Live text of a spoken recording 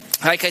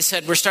Like I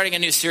said, we're starting a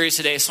new series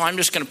today, so I'm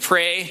just going to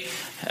pray.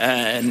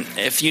 And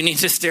if you need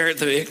to stare at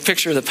the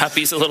picture of the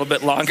puppies a little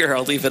bit longer,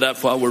 I'll leave it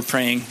up while we're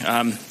praying.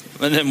 And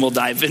then we'll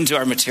dive into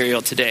our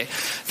material today.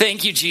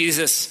 Thank you,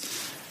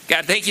 Jesus.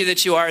 God, thank you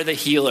that you are the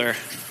healer.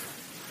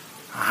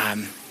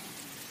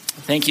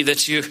 Thank you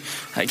that you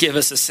give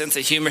us a sense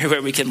of humor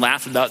where we can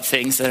laugh about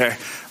things that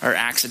are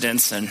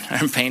accidents and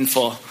are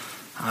painful.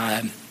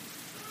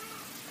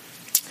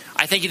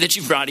 I thank you that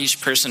you brought each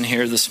person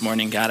here this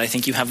morning, God. I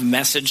think you have a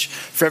message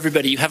for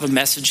everybody. You have a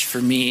message for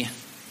me.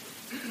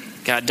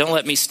 God, don't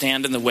let me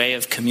stand in the way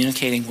of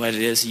communicating what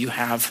it is you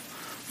have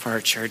for our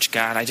church,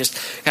 God. I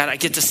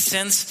get the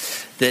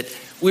sense that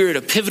we're at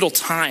a pivotal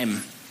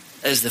time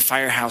as the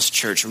Firehouse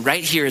Church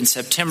right here in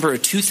September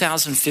of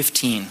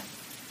 2015.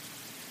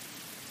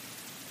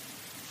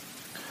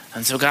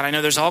 And so, God, I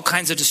know there's all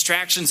kinds of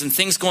distractions and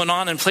things going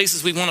on in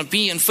places we want to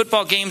be, and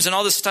football games and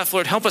all this stuff.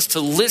 Lord, help us to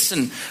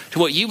listen to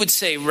what you would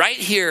say right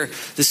here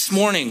this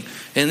morning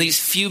in these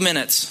few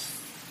minutes.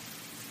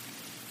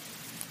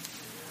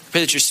 I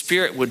pray that your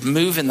Spirit would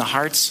move in the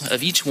hearts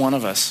of each one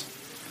of us,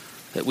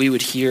 that we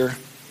would hear.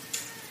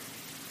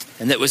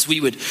 And that as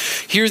we would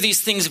hear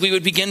these things, we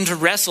would begin to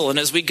wrestle. And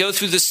as we go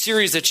through this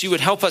series, that you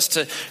would help us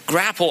to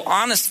grapple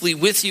honestly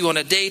with you on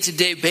a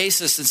day-to-day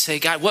basis and say,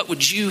 God, what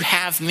would you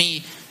have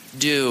me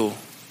do?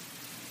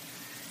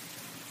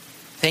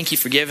 Thank you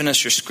for giving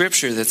us your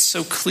scripture that's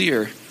so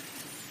clear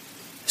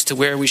as to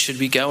where we should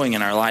be going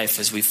in our life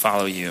as we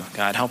follow you.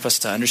 God, help us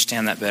to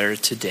understand that better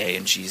today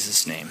in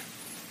Jesus' name.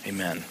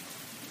 Amen.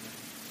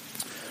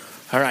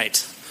 All right.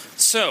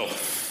 So,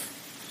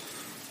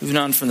 moving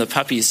on from the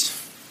puppies.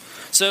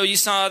 So you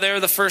saw there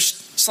the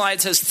first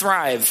slide says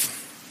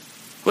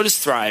thrive. What is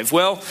thrive?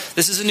 Well,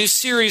 this is a new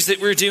series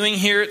that we're doing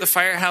here at the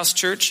Firehouse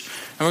Church,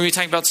 and we're going to be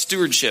talking about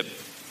stewardship.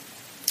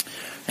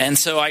 And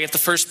so I get the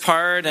first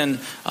part, and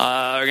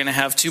we're going to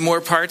have two more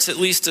parts at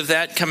least of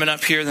that coming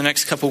up here in the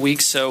next couple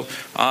weeks. So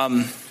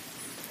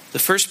the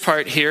first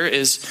part here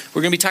is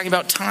we're going to be talking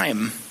about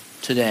time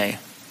today.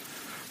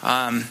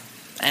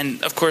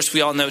 And of course,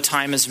 we all know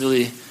time is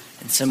really,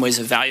 in some ways,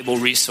 a valuable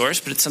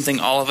resource, but it's something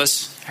all of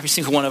us, every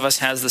single one of us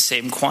has the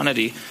same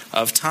quantity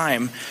of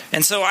time.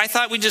 And so I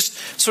thought we'd just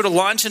sort of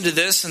launch into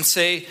this and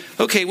say,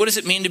 okay, what does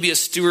it mean to be a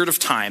steward of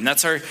time?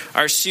 That's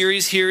our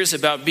series here is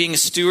about being a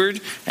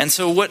steward. And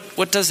so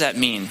what does that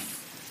mean?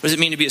 What does it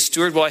mean to be a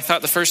steward? Well, I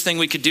thought the first thing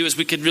we could do is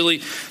we could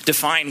really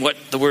define what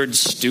the word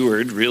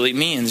steward really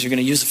means. You're going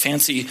to use a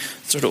fancy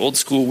sort of old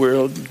school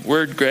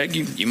word, Greg.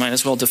 You might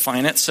as well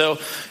define it. So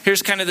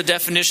here's kind of the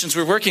definitions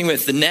we're working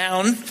with. The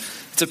noun,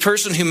 it's a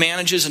person who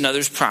manages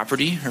another's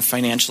property or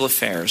financial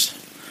affairs.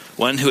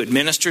 One who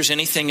administers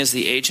anything as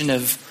the agent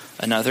of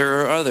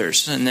another or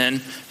others. And then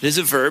it is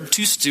a verb,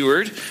 to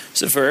steward.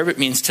 It's a verb. It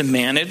means to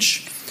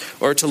manage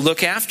or to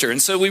look after.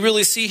 And so we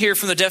really see here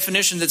from the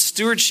definition that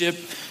stewardship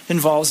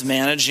involves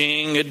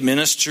managing,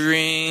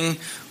 administering,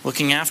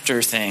 looking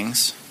after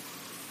things.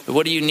 But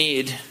what do you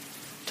need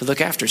to look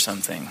after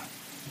something?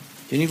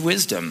 You need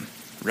wisdom,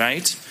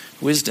 right?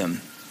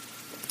 Wisdom.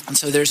 And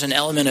so there's an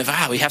element of,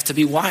 we have to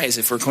be wise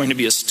if we're going to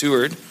be a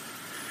steward.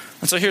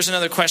 And so here's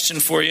another question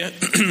for you.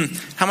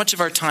 How much of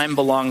our time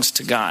belongs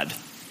to God?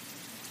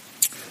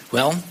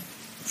 Well,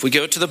 if we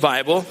go to the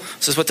Bible,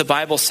 this is what the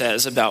Bible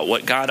says about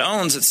what God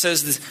owns. It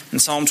says in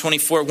Psalm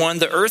 24:1,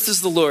 the earth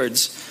is the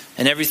Lord's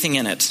and everything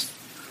in it,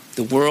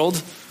 the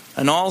world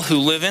and all who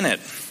live in it.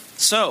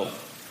 So,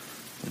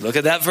 we look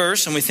at that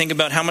verse and we think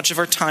about how much of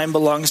our time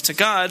belongs to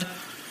God.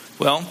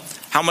 Well,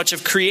 how much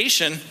of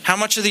creation, how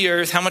much of the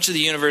earth, how much of the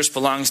universe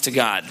belongs to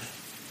God?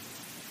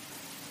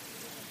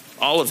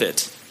 All of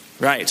it.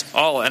 Right,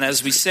 all. And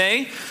as we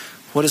say,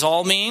 what does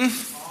all mean?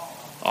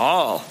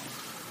 All.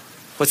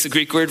 What's the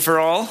Greek word for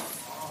all?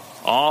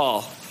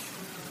 All.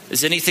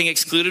 Is anything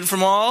excluded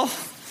from all?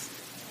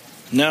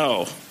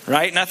 No,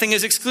 right? Nothing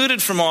is excluded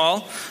from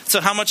all.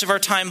 So how much of our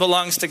time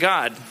belongs to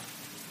God?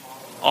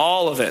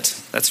 All of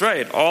it. That's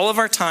right. All of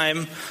our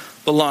time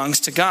belongs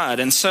to God.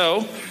 And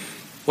so,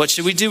 what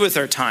should we do with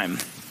our time?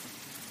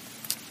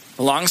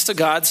 Belongs to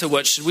God, so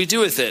what should we do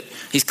with it?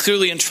 He's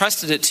clearly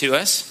entrusted it to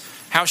us.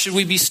 How should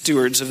we be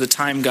stewards of the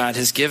time God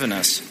has given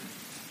us?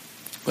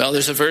 Well,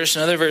 there's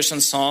another verse in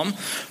Psalm,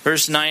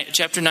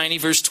 chapter 90,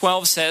 verse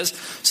 12 says,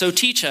 so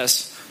teach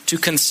us to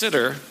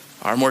consider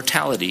our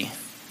mortality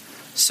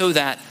so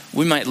that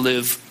we might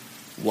live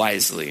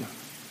wisely.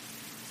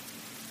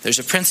 There's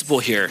a principle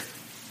here.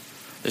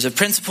 There's a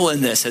principle in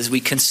this as we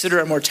consider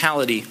our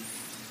mortality,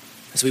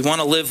 as we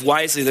want to live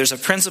wisely. There's a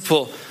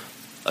principle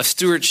of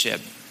stewardship.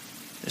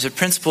 There's a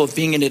principle of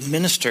being an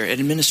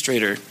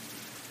administrator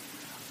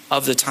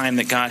of the time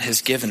that God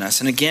has given us.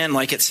 And again,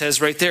 like it says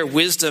right there,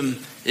 wisdom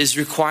is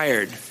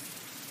required.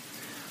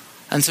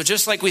 And so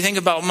just like we think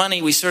about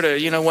money, we sort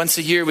of, once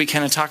a year we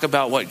kind of talk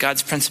about what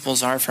God's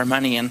principles are for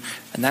money. And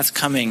that's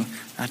coming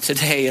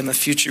today in the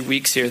future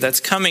weeks here. That's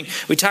coming.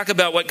 We talk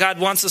about what God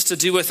wants us to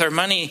do with our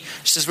money.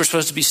 It says we're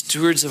supposed to be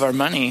stewards of our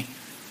money.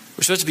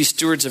 We're supposed to be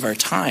stewards of our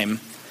time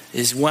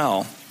as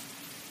well.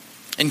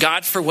 And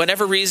God, for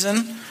whatever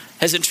reason,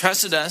 has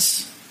entrusted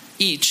us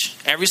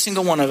every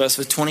single one of us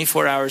with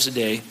 24 hours a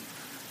day,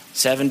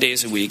 7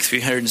 days a week,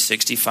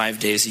 365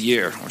 days a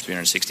year, or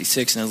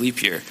 366 in a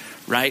leap year,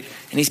 right?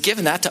 And he's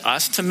given that to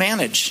us to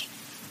manage,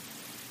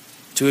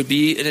 to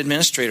be an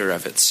administrator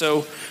of it.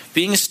 So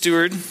being a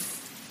steward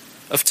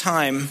of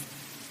time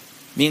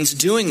means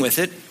doing with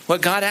it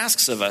what God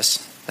asks of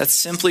us. That's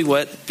simply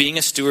what being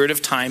a steward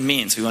of time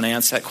means. We want to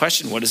answer that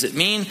question. What does it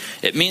mean?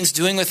 It means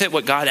doing with it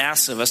what God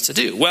asks of us to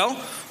do.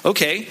 Well,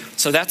 okay,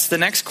 so that's the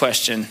next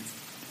question.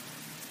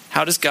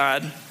 How does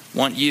God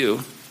want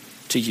you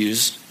to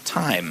use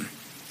time?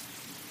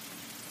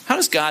 How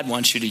does God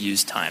want you to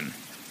use time?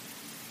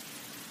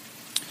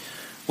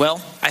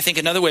 Well, I think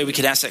another way we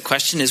could ask that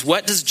question is,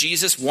 what does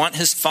Jesus want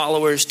his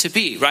followers to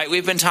be, right?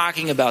 We've been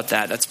talking about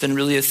that. That's been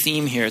really a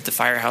theme here at the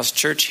Firehouse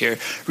Church here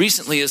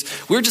recently, is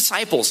we're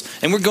disciples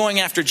and we're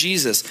going after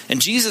Jesus. And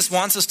Jesus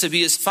wants us to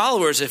be his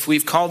followers if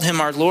we've called him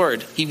our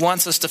Lord. He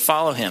wants us to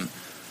follow him.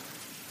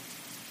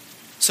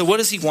 So what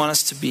does he want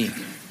us to be?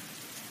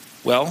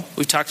 Well,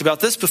 we've talked about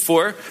this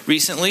before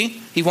recently.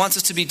 He wants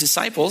us to be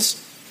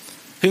disciples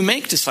who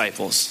make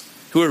disciples,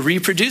 who are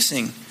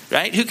reproducing,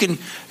 right? Who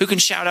can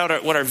shout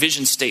out what our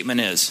vision statement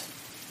is?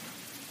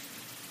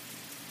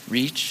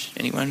 Reach,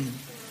 anyone?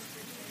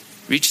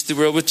 Reach the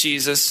world with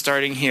Jesus,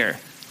 starting here,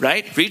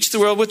 right? Reach the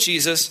world with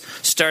Jesus,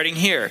 starting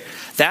here.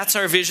 That's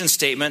our vision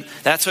statement.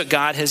 That's what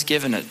God has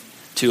given it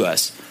to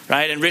us,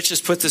 right? And Rich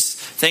has put this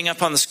thing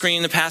up on the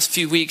screen the past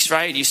few weeks,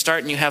 right? You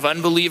start and you have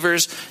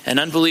unbelievers,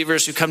 and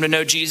unbelievers who come to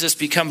know Jesus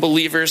become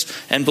believers,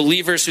 and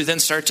believers who then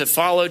start to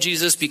follow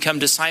Jesus become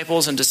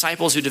disciples, and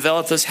disciples who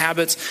develop those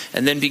habits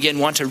and then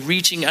want to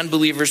reaching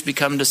unbelievers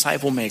become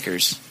disciple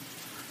makers,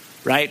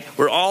 right?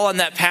 We're all on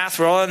that path.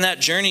 We're all on that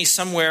journey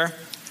somewhere,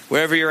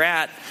 wherever you're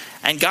at.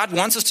 And God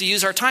wants us to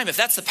use our time. If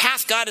that's the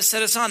path God has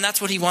set us on, that's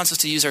what he wants us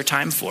to use our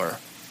time for.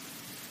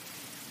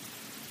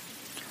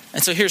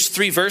 And so here's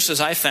 3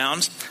 verses I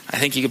found. I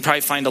think you could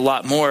probably find a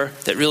lot more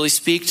that really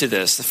speak to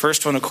this. The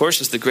first one, of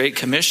course, is the Great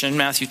Commission,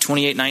 Matthew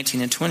 28,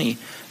 19 and 20.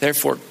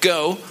 Therefore,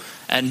 go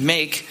and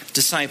make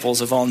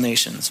disciples of all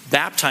nations,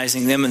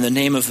 baptizing them in the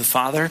name of the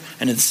Father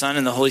and of the Son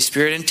and the Holy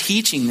Spirit, and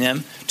teaching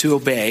them to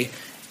obey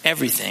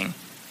everything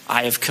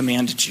I have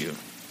commanded you.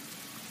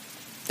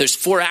 There's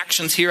 4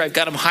 actions here. I've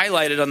got them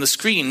highlighted on the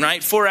screen,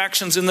 right? 4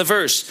 actions in the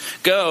verse.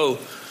 Go,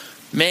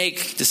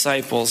 make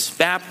disciples,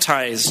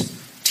 baptize,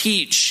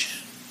 teach.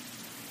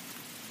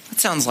 That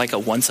sounds like a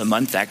once a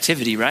month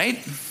activity, right?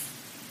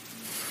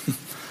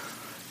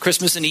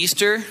 Christmas and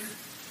Easter?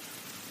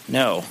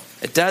 No,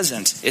 it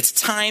doesn't. It's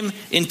time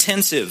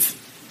intensive.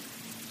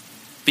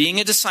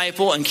 Being a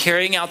disciple and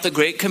carrying out the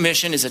Great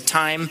Commission is a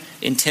time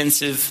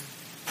intensive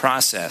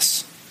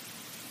process.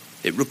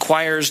 It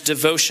requires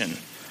devotion.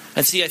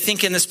 And see, I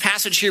think in this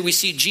passage here we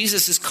see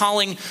Jesus is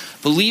calling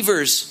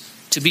believers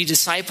to be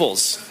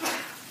disciples.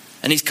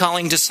 And he's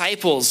calling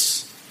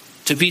disciples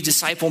to be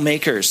disciple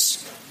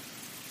makers.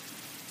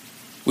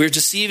 We're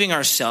deceiving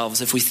ourselves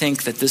if we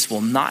think that this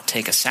will not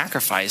take a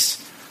sacrifice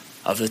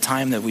of the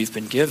time that we've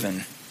been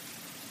given.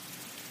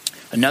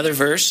 Another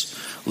verse,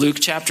 Luke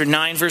chapter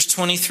 9, verse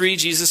 23,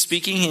 Jesus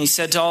speaking, and he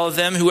said to all of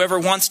them, whoever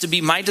wants to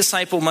be my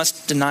disciple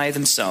must deny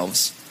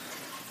themselves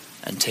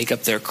and take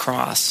up their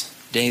cross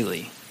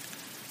daily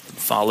and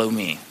follow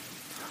me.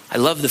 I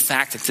love the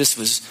fact that this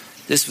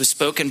was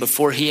spoken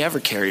before he ever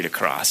carried a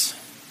cross.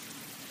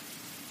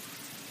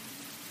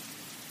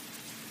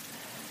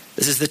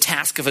 This is the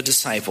task of a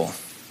disciple.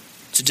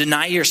 To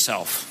deny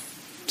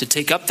yourself, to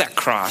take up that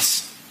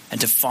cross, and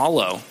to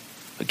follow.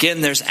 Again,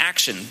 there's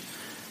action.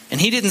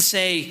 And he didn't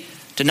say,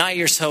 deny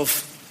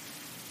yourself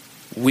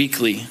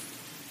weekly.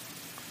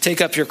 Take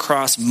up your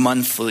cross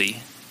monthly.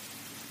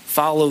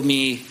 Follow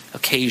me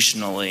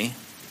occasionally.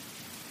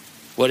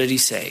 What did he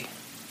say? He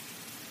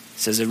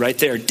says it right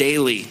there,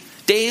 daily.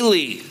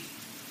 Daily.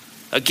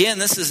 Again,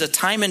 this is a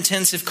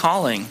time-intensive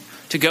calling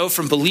to go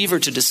from believer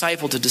to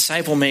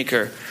disciple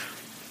maker.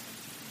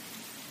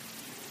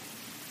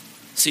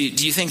 See,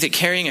 do you think that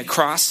carrying a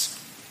cross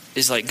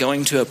is like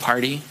going to a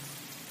party?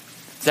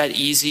 Is that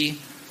easy?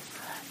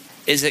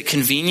 Is it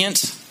convenient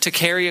to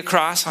carry a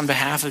cross on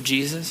behalf of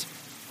Jesus?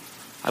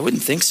 I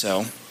wouldn't think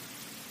so.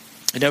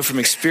 I know from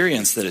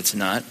experience that it's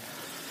not.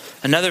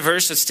 Another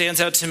verse that stands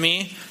out to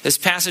me, this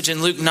passage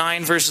in Luke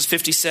 9, verses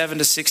 57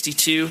 to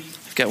 62.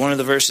 I've got one of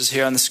the verses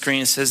here on the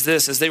screen. It says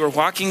this, as they were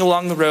walking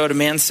along the road, a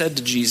man said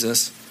to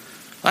Jesus,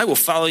 I will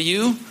follow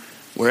you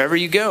wherever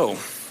you go.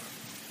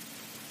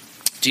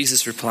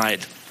 Jesus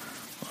replied,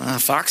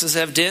 foxes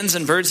have dens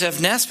and birds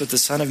have nests, but the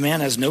Son of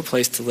Man has no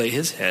place to lay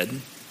his head.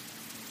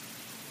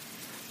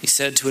 He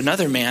said to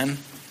another man,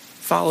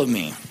 follow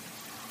me.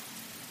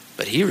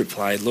 But he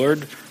replied,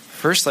 Lord,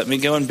 first let me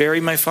go and bury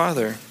my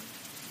father.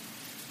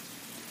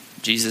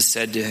 Jesus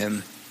said to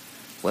him,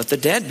 let the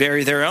dead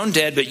bury their own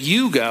dead, but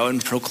you go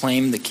and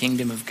proclaim the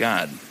kingdom of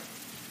God.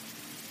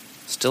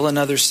 Still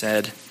another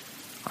said,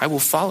 I will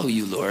follow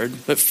you, Lord,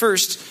 but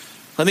first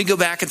let me go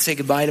back and say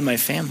goodbye to my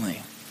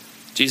family.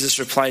 Jesus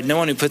replied, no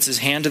one who puts his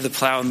hand to the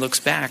plow and looks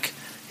back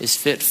is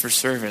fit for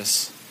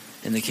service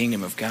in the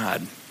kingdom of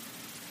God.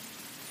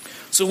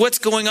 So what's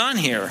going on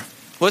here?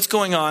 What's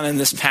going on in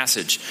this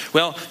passage?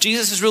 Well,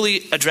 Jesus is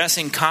really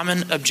addressing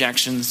common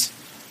objections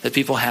that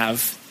people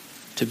have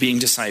to being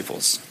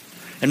disciples.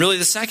 And really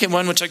the second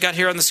one, which I got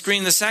here on the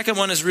screen, the second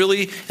one is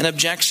really an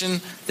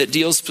objection that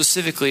deals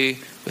specifically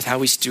with how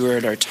we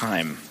steward our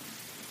time.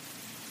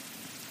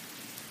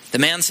 The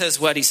man says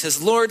what? He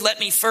says, Lord, let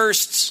me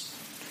first.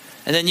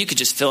 And then you could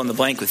just fill in the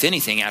blank with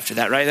anything after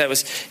that, right? That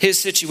was his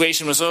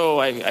situation was,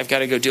 I've got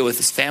to go deal with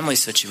this family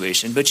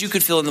situation. But you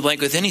could fill in the blank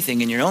with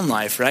anything in your own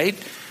life, right?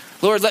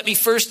 Lord, let me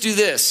first do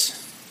this.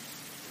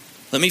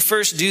 Let me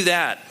first do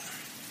that.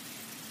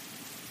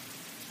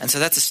 And so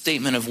that's a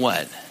statement of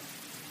what?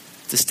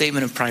 It's a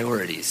statement of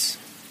priorities.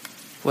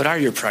 What are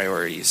your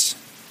priorities?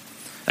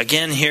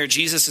 Again, here,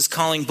 Jesus is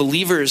calling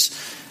believers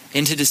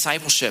into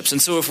discipleships.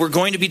 And so if we're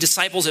going to be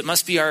disciples, it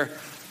must be our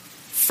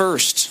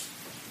first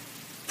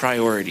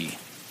priority.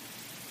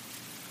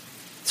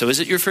 So is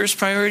it your first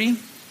priority?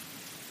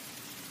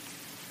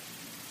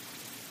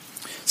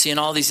 See, in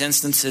all these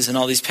instances, in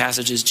all these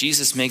passages,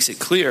 Jesus makes it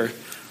clear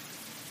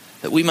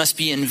that we must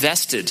be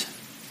invested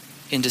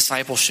in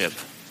discipleship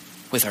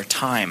with our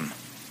time.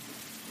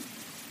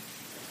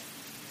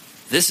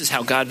 This is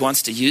how God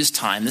wants to use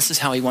time. This is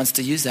how he wants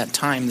to use that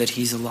time that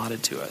he's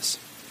allotted to us.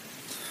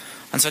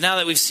 And so now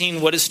that we've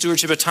seen what does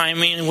stewardship of time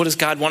mean and what does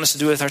God want us to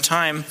do with our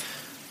time,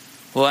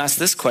 we'll ask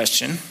this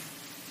question.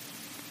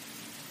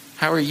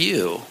 How are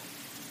you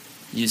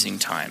using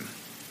time?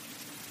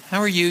 How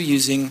are you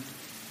using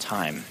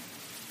time?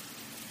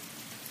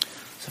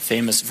 It's a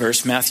famous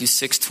verse, Matthew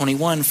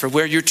 6:21. For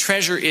where your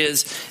treasure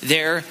is,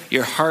 there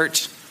your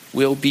heart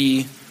will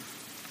be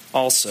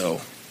also.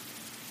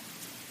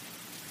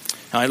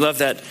 Now, I love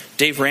that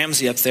Dave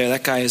Ramsey up there.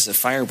 That guy is a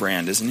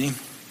firebrand, isn't he?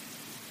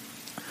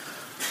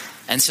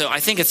 And so I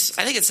think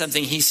it's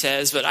something he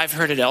says, but I've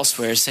heard it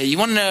elsewhere. Say, you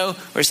want to know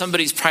where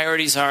somebody's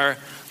priorities are?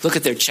 Look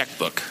at their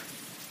checkbook.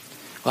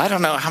 Well, I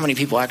don't know how many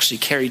people actually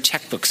carry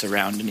checkbooks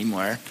around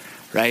anymore,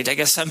 right? I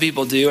guess some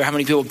people do, or how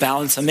many people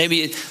balance them.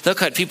 Maybe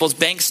look at people's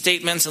bank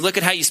statements and look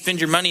at how you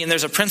spend your money, and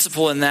there's a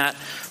principle in that.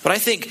 But I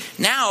think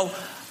now,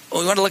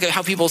 when we want to look at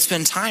how people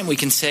spend time, we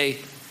can say,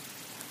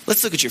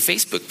 let's look at your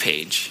Facebook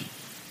page.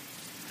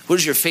 What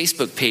does your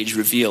Facebook page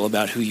reveal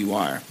about who you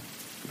are,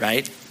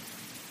 right?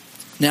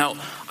 Now,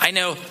 I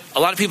know a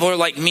lot of people are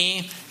like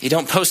me. You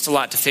don't post a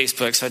lot to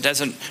Facebook, so it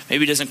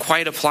doesn't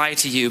quite apply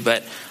to you,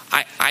 but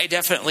I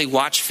definitely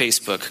watch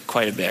Facebook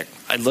quite a bit.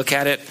 I look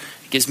at it.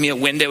 It gives me a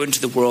window into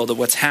the world of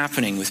what's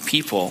happening with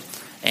people.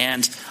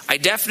 And I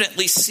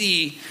definitely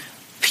see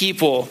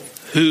people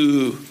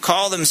who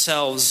call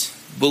themselves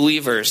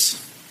believers,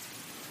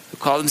 who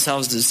call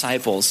themselves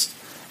disciples,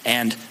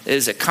 and it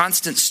is a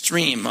constant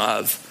stream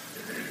of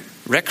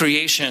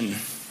recreation,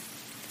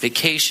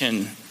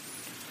 vacation,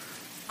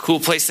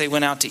 cool place they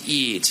went out to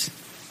eat,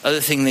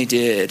 other thing they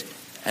did,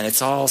 and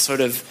it's all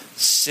sort of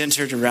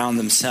centered around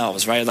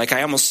themselves, right? Like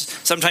I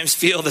almost sometimes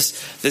feel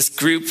this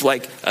group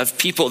like of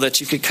people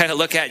that you could kind of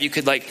look at. You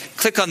could like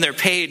click on their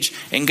page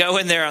and go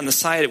in there on the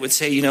side. It would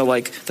say,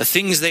 like the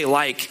things they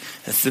like,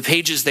 the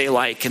pages they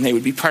like, and they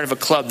would be part of a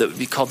club that would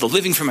be called the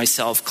Living for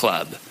Myself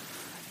Club,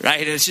 right?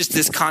 And it's just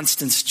this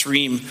constant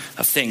stream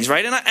of things,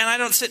 right? And I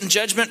don't sit in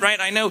judgment, right?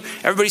 I know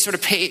everybody sort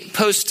of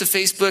posts to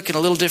Facebook in a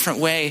little different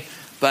way,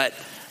 but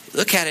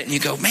look at it and you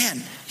go, man,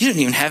 you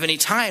didn't even have any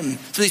time.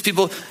 So these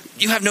people,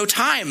 you have no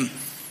time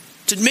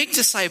to make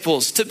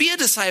disciples, to be a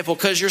disciple,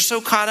 because you're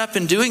so caught up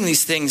in doing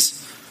these things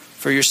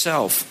for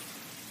yourself.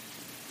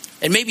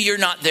 And maybe you're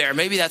not there.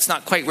 Maybe that's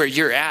not quite where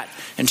you're at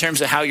in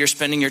terms of how you're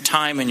spending your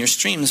time and your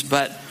streams.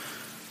 But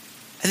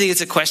I think it's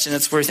a question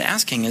that's worth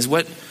asking is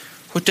what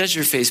does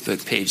your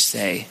Facebook page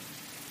say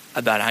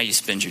about how you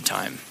spend your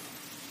time?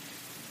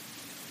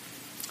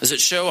 Does it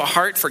show a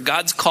heart for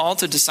God's call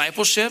to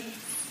discipleship?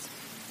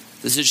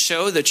 Does it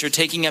show that you're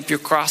taking up your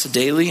cross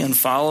daily and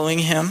following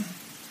him?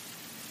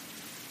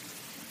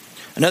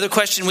 Another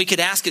question we could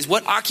ask is,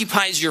 what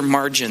occupies your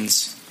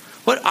margins?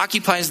 What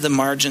occupies the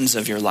margins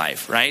of your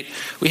life, right?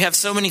 We have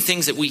so many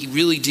things that we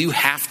really do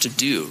have to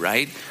do,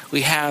 right?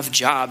 We have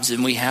jobs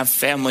and we have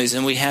families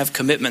and we have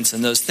commitments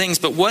and those things,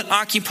 but what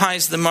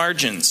occupies the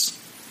margins?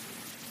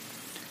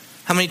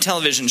 How many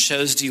television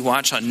shows do you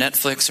watch on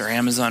Netflix or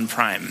Amazon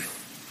Prime?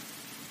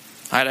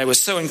 I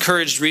was so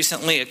encouraged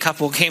recently. A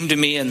couple came to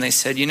me and they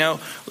said,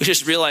 we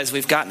just realized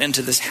we've gotten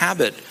into this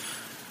habit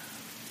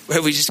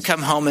where we just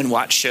come home and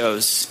watch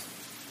shows.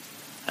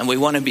 And we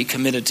want to be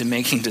committed to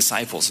making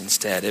disciples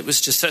instead. It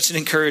was just such an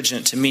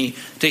encouragement to me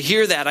to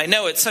hear that. I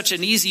know it's such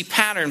an easy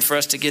pattern for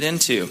us to get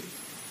into.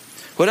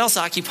 What else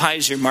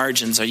occupies your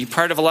margins? Are you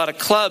part of a lot of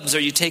clubs? Are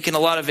you taking a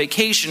lot of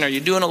vacation? Are you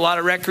doing a lot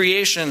of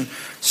recreation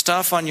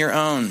stuff on your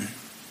own?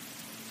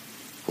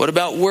 What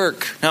about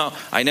work? Now,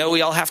 I know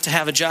we all have to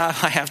have a job.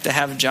 I have to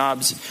have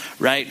jobs,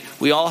 right?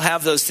 We all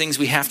have those things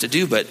we have to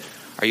do, but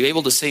are you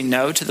able to say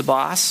no to the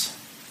boss?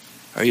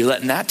 Are you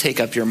letting that take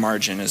up your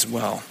margin as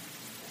well?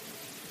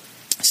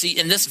 See,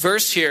 in this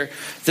verse here,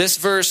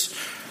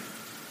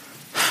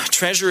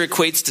 treasure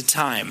equates to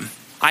time.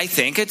 I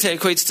think it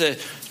equates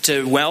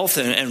to wealth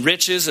and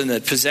riches and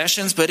the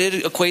possessions, but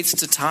it equates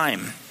to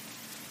time.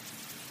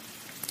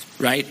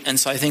 right? And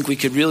so I think we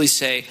could really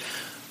say,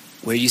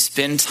 where you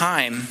spend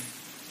time,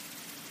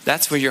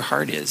 that's where your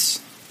heart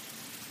is.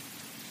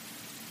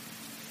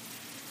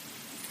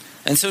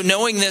 And so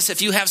knowing this,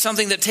 if you have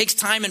something that takes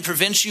time and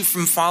prevents you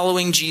from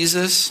following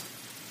Jesus,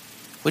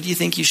 what do you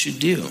think you should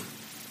do?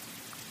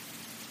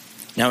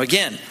 Now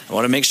again, I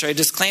want to make sure I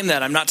disclaim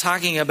that. I'm not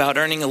talking about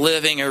earning a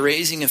living or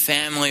raising a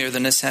family or the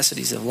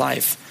necessities of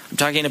life. I'm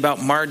talking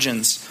about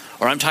margins,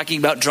 or I'm talking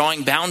about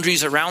drawing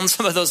boundaries around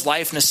some of those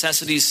life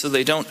necessities so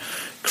they don't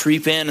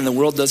creep in and the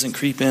world doesn't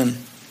creep in.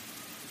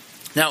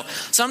 Now,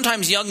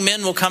 sometimes young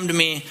men will come to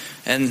me,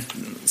 and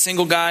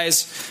single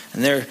guys,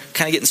 and they're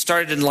kind of getting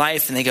started in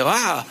life, and they go,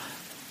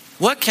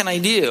 what can I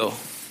do?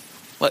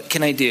 What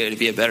can I do to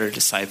be a better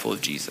disciple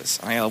of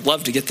Jesus? I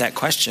love to get that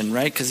question,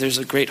 right? Because there's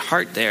a great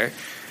heart there.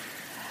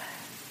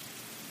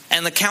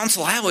 And the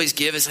counsel I always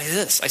give is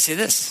I say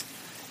this.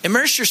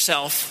 Immerse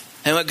yourself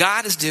in what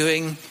God is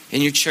doing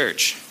in your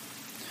church.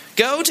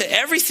 Go to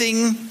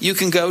everything you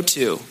can go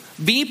to.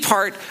 Be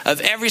part of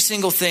every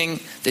single thing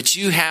that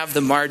you have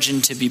the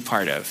margin to be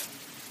part of.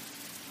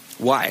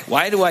 Why?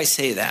 Why do I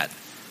say that?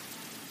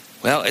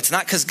 Well, it's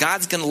not because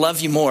God's going to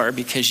love you more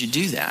because you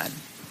do that.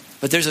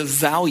 But there's a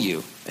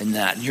value in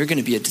that. And you're going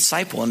to be a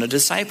disciple and a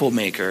disciple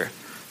maker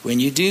when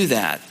you do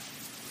that.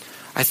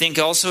 I think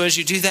also as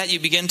you do that, you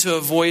begin to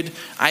avoid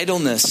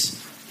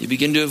idleness. You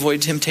begin to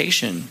avoid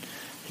temptation.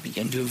 You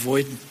begin to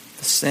avoid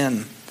the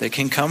sin that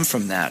can come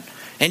from that.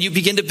 And you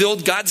begin to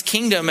build God's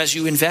kingdom as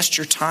you invest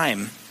your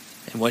time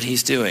in what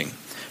he's doing.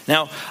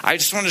 Now, I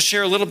just want to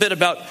share a little bit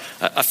about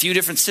a few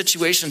different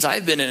situations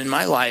I've been in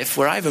my life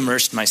where I've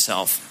immersed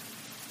myself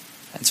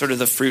and sort of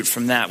the fruit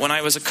from that. When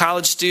I was a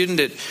college student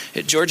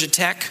at Georgia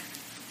Tech,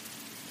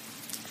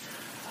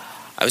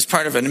 I was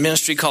part of a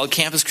ministry called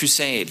Campus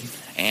Crusade.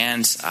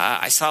 And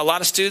I saw a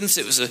lot of students.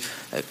 It was a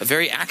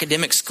very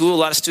academic school. A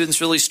lot of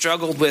students really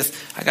struggled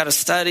with, I got to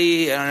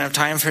study, I don't have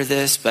time for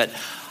this. But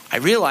I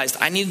realized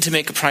I needed to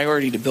make a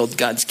priority to build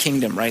God's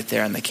kingdom right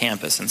there on the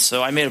campus. And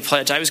so I made a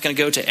pledge. I was going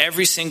to go to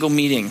every single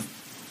meeting.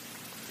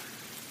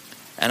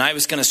 And I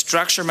was going to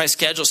structure my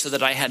schedule so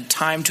that I had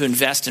time to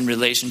invest in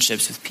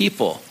relationships with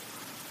people.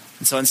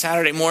 And so on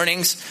Saturday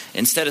mornings,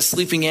 instead of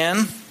sleeping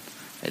in,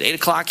 at 8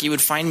 o'clock, you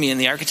would find me in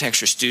the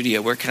architecture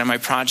studio working on my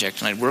project.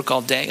 And I'd work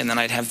all day, and then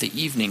I'd have the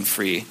evening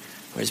free,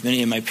 whereas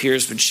many of my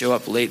peers would show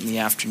up late in the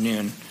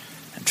afternoon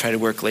and try to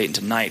work late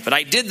into night. But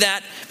I did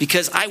that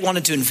because I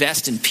wanted to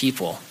invest in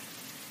people.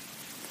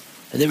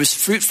 And there was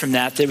fruit from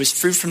that. There was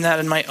fruit from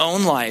that in my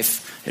own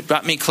life. It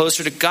brought me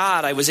closer to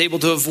God. I was able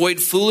to avoid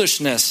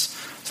foolishness.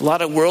 There's a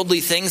lot of worldly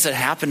things that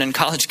happen in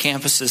college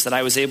campuses that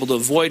I was able to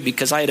avoid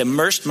because I had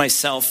immersed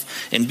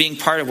myself in being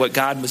part of what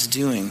God was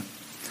doing.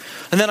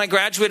 And then I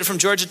graduated from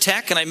Georgia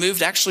Tech and I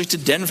moved actually to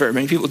Denver.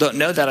 Many people don't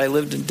know that. I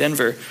lived in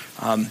Denver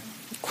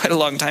quite a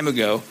long time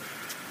ago.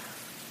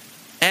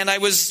 And I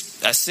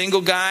was a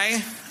single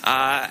guy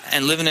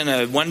and living in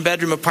a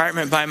one-bedroom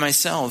apartment by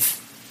myself.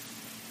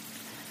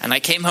 And I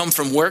came home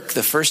from work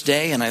the first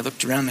day and I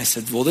looked around and I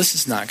said, well, this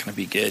is not going to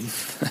be good.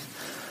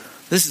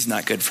 This is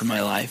not good for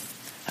my life.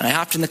 And I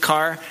hopped in the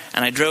car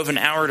and I drove an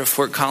hour to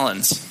Fort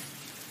Collins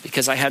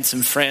because I had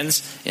some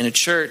friends in a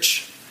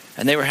church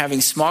and they were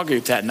having small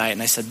group that night.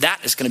 And I said, that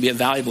is going to be a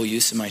valuable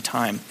use of my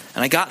time.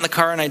 And I got in the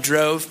car and I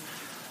drove.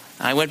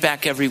 And I went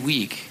back every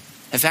week.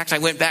 In fact, I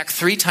went back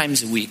 3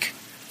 times a week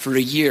for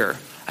a year.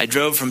 I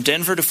drove from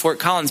Denver to Fort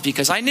Collins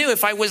because I knew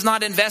if I was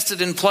not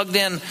invested and plugged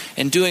in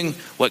and doing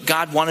what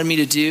God wanted me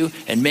to do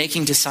and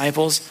making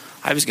disciples,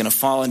 I was going to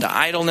fall into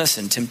idleness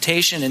and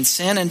temptation and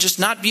sin and just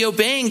not be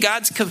obeying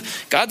God's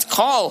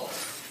call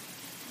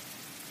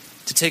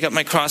to take up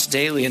my cross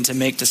daily and to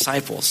make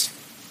disciples.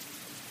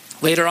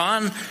 Later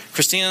on,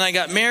 Christine and I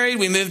got married.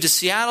 We moved to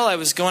Seattle. I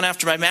was going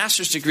after my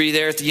master's degree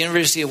there at the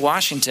University of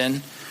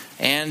Washington.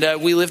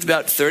 And we lived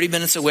about 30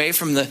 minutes away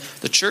from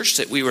the church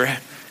that we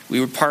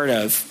were part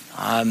of,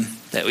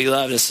 that we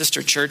loved, a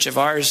sister church of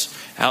ours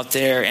out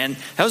there. And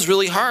that was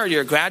really hard.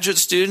 You're a graduate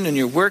student and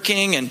you're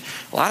working and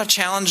a lot of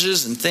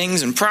challenges and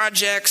things and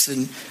projects.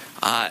 And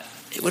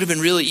it would have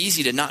been really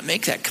easy to not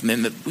make that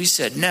commitment. We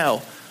said,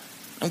 no,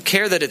 I don't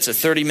care that it's a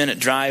 30-minute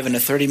drive and a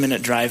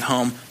 30-minute drive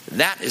home.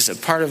 That is a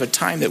part of a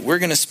time that we're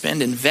going to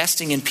spend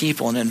investing in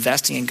people and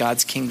investing in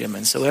God's kingdom.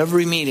 And so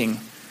every meeting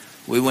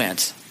we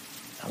went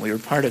and we were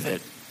part of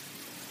it.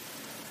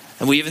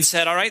 And we even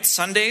said, all right,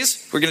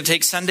 Sundays, we're going to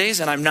take Sundays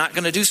and I'm not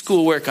going to do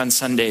schoolwork on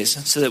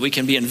Sundays so that we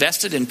can be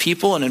invested in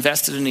people and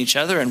invested in each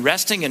other and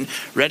resting and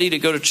ready to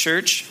go to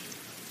church.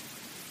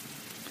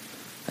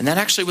 And that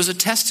actually was a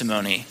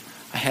testimony.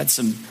 I had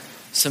some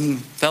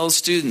fellow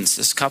students,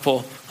 this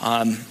couple,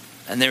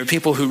 and they were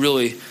people who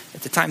really,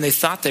 at the time, they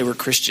thought they were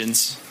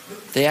Christians.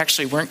 They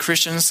actually weren't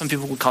Christians. Some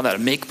people would call that a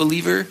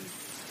make-believer.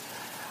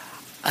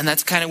 And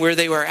that's kind of where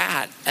they were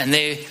at. And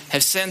they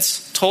have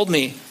since told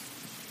me,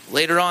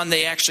 later on,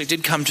 they actually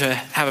did come to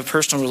have a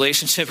personal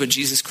relationship with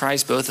Jesus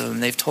Christ, both of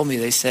them. They've told me,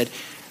 they said,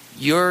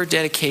 your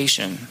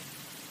dedication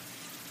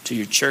to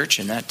your church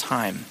in that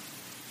time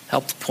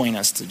helped point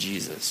us to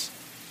Jesus.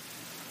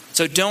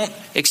 So don't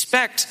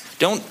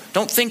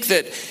think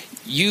that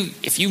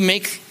if you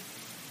make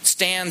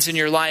stands in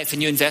your life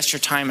and you invest your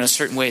time in a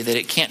certain way, that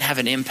it can't have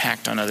an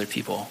impact on other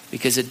people,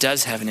 because it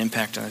does have an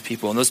impact on other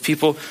people. And those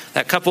people,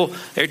 that couple,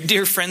 they're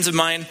dear friends of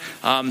mine.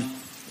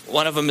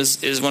 One of them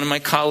is one of my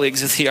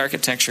colleagues at the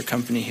architecture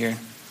company here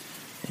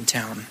in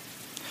town.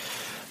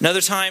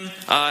 Another time,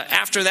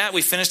 after that,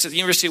 we finished at the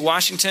University of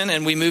Washington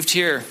and we moved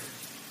here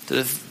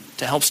to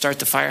help start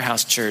the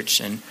Firehouse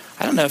Church. And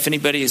I don't know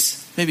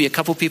if maybe a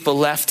couple people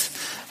left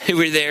who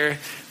were there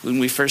when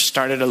we first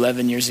started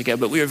 11 years ago,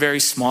 but we were very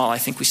small. I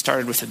think we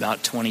started with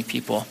about 20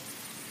 people.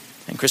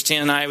 And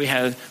Christine and I, we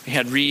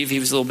had Reeve. He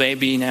was a little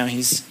baby. Now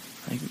he's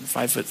like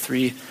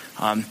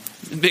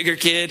 5'3", bigger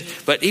kid.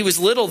 But he was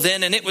little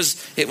then, and it was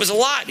a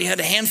lot. He had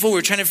a handful. We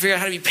were trying to figure out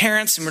how to be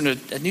parents, and we're in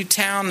a new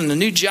town and a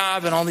new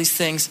job and all these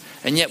things.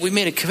 And yet we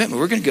made a commitment.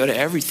 We're going to go to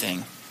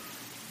everything,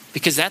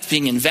 because that's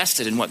being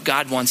invested in what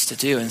God wants to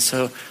do. And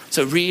so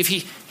Reeve,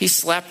 he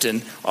slept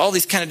in all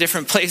these kind of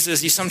different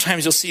places.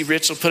 Sometimes you'll see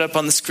Rich will put up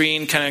on the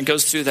screen, kind of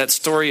goes through that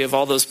story of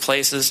all those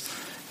places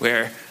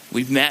where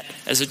we met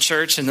as a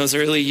church in those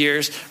early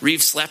years.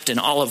 Reeve slept in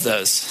all of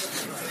those.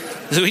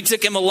 So we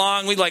took him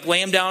along. We'd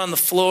lay him down on the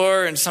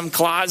floor in some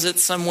closet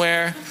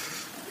somewhere.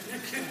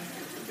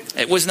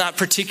 It was not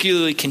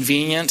particularly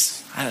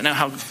convenient. I don't know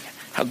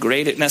how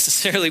great it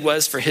necessarily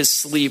was for his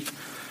sleep.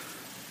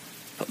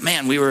 But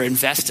man, we were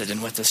invested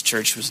in what this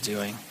church was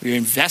doing. We were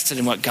invested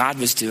in what God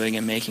was doing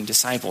in making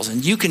disciples.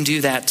 And you can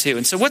do that too.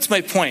 And so what's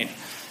my point?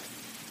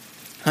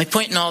 My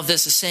point in all of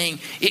this is saying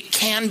it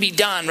can be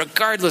done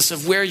regardless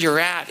of where you're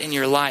at in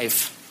your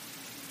life.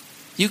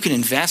 You can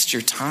invest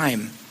your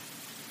time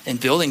in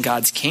building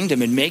God's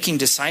kingdom and making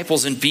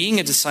disciples and being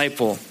a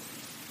disciple.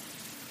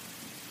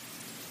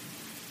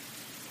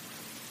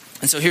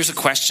 And so here's a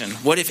question.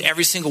 What if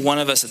every single one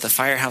of us at the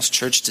Firehouse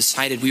Church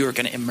decided we were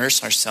going to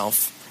immerse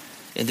ourselves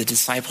in the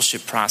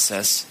discipleship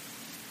process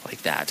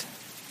like that?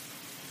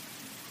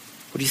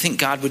 What do you think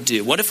God would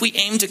do? What if we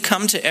aimed to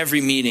come to every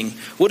meeting?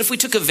 What if we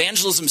took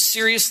evangelism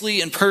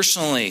seriously and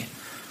personally?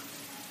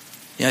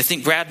 I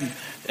think Brad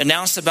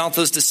announced about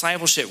those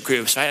discipleship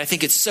groups, right? I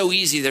think it's so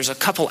easy. There's a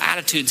couple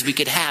attitudes we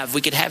could have.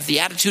 We could have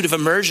the attitude of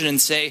immersion and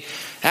say,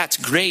 that's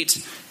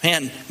great.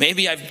 Man,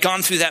 maybe I've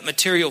gone through that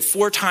material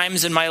 4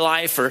 times in my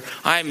life, or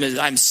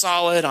I'm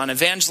solid on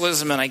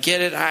evangelism and I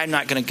get it. I'm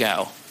not going to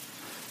go.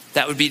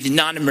 That would be the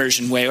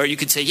non-immersion way. Or you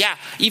could say, yeah,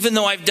 even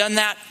though I've done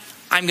that,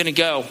 I'm going to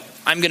go.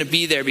 I'm going to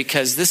be there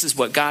because this is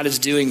what God is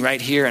doing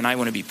right here and I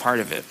want to be part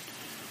of it.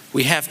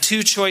 We have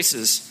 2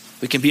 choices.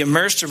 We can be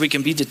immersed or we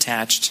can be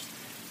detached.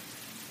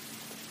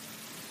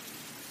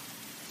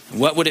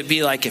 What would it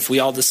be like if we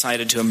all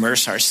decided to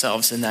immerse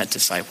ourselves in that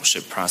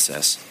discipleship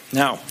process?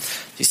 Now,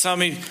 if you saw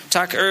me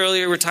talk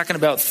earlier, we're talking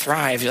about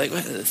Thrive. You're like,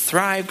 what,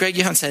 Thrive? Greg,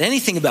 you haven't said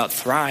anything about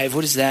Thrive.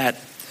 What is that?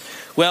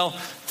 Well,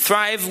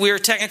 Thrive, we're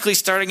technically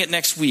starting it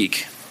next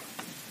week.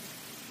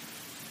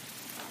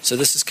 So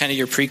this is kind of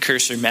your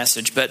precursor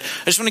message. But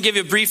I just want to give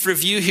you a brief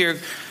review here.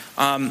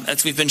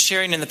 As we've been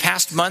sharing in the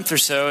past month or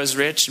so, as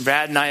Rich and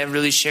Brad and I have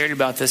really shared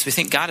about this, we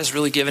think God has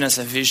really given us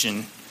a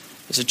vision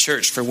as a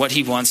church for what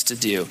he wants to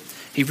do.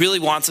 He really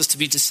wants us to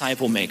be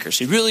disciple makers.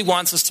 He really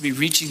wants us to be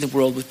reaching the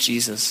world with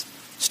Jesus,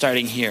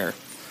 starting here.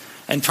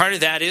 And part of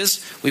that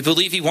is we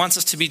believe he wants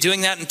us to be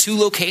doing that in 2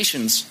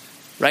 locations,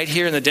 right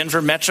here in the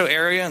Denver metro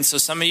area. And so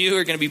some of you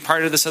are going to be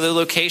part of this other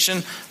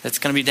location that's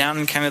going to be down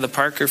in kind of the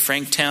Parker,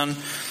 Franktown,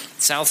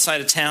 south side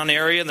of town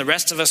area. And the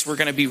rest of us, we're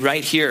going to be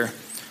right here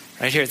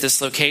at this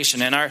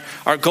location. And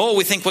our goal,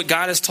 we think what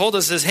God has told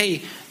us is,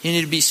 hey, you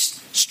need to be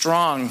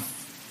strong.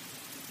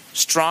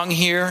 Strong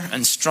here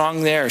and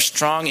strong there.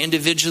 Strong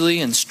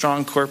individually and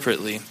strong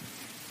corporately.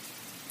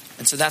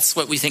 And so that's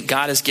what we think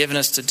God has given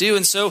us to do.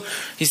 And so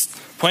he's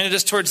pointed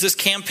us towards this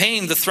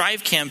campaign, the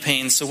Thrive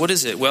campaign. So what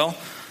is it? Well,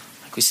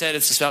 like we said,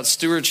 it's about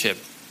stewardship.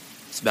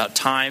 It's about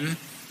time.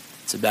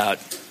 It's about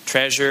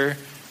treasure.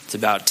 It's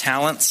about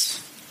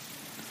talents.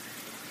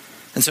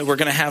 And so we're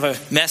going to have a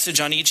message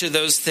on each of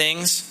those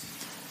things.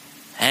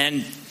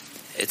 And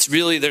it's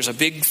really, there's a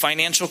big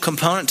financial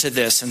component to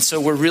this. And so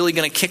we're really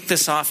going to kick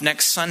this off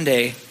next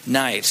Sunday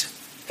night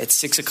at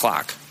 6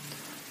 o'clock.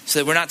 So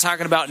that we're not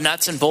talking about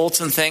nuts and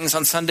bolts and things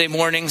on Sunday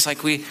mornings.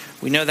 Like we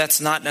know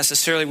that's not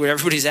necessarily where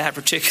everybody's at,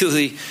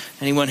 particularly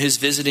anyone who's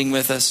visiting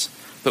with us.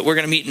 But we're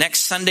going to meet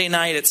next Sunday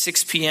night at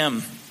 6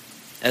 p.m.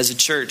 as a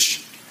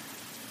church.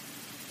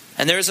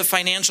 And there is a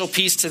financial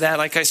piece to that.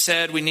 Like I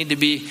said, we're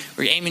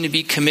aiming to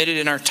be committed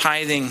in our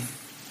tithing.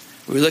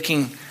 We're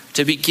looking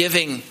to be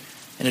giving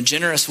in a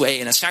generous way,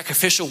 in a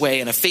sacrificial way,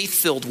 in a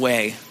faith-filled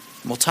way.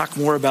 And we'll talk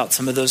more about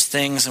some of those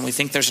things. And we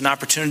think there's an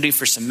opportunity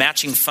for some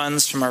matching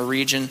funds from our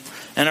region.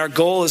 And our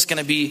goal is going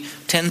to be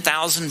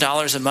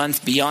 $10,000 a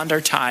month beyond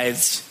our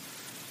tithes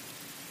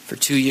for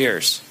 2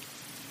 years.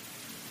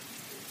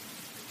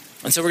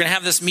 And so we're going to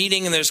have this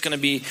meeting, and there's going to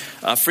be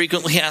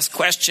frequently asked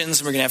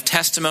questions. And we're going to have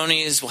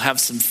testimonies. We'll have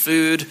some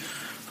food.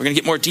 We're going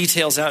to get more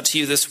details out to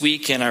you this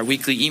week. And our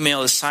weekly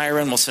email is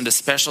Siren. We'll send a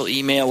special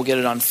email. We'll get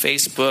it on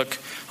Facebook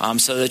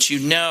so that you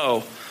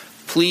know,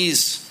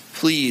 please,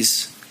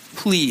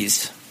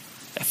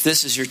 if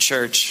this is your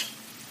church,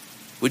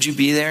 would you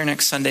be there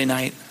next Sunday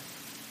night?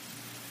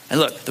 And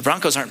look, the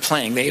Broncos aren't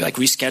playing. They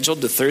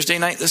rescheduled to Thursday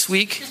night this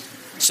week.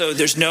 So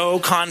there's no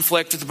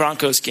conflict with the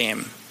Broncos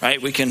game,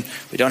 right? We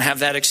don't have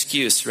that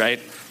excuse, right?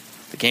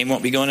 The game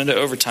won't be going into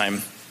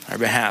overtime on our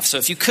behalf. So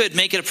if you could,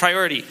 make it a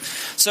priority.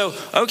 So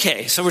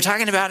we're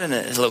talking about in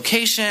a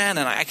location, and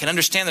I can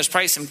understand there's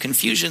probably some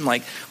confusion,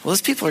 like, well,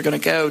 those people are going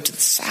to go to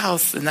the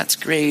south, and that's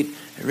great,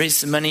 and raise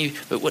some money,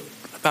 but what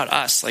about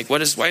us? Like, why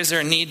is there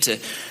a need to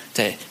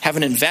have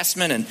an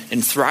investment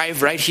and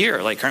thrive right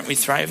here? Like, aren't we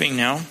thriving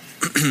now?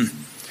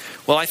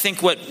 Well, I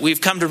think what we've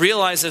come to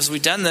realize as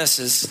we've done this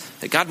is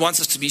that God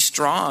wants us to be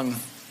strong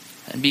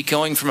and be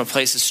going from a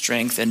place of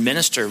strength and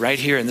minister right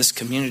here in this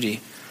community.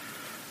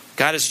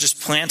 God has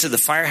just planted the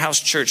Firehouse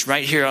Church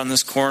right here on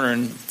this corner.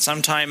 And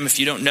sometime, if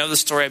you don't know the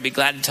story, I'd be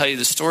glad to tell you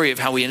the story of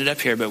how we ended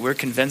up here. But we're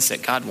convinced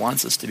that God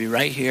wants us to be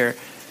right here,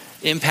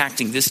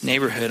 impacting this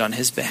neighborhood on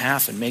his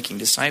behalf and making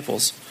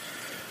disciples.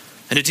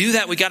 And to do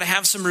that, we got to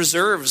have some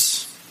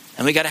reserves.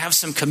 And we got to have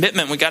some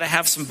commitment. We got to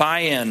have some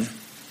buy-in.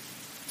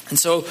 And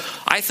so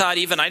I thought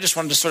I just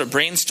wanted to sort of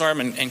brainstorm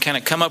and kind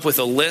of come up with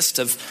a list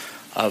of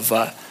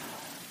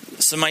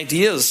some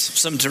ideas,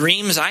 some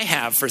dreams I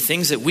have for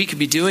things that we could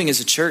be doing as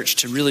a church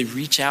to really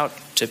reach out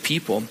to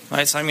people.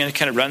 Right, so I'm going to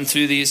kind of run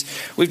through these.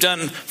 We've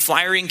done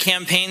flyering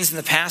campaigns in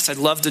the past. I'd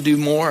love to do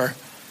more.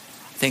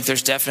 I think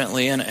there's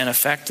definitely an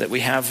effect that we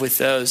have with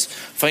those.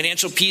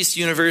 Financial Peace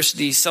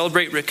University,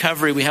 Celebrate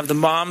Recovery. We have the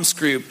Moms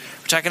Group.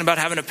 We're talking about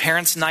having a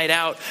parents' night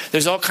out.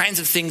 There's all kinds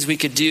of things we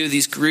could do.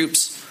 These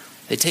groups,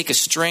 they take a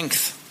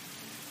strength.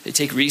 They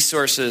take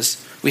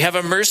resources. We have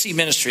a mercy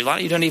ministry. A lot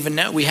of you don't even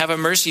know. We have a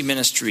mercy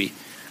ministry.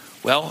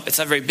 Well, it's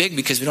not very big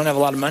because we don't have a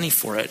lot of money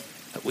for it.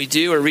 But we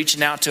do. We're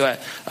reaching out to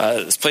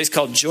this place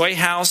called Joy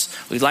House.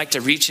 We'd like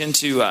to reach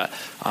into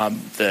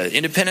the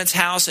Independence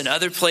House and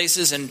other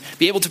places and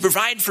be able to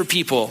provide for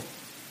people.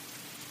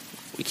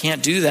 We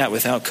can't do that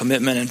without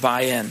commitment and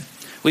buy-in.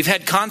 We've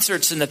had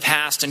concerts in the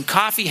past and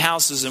coffee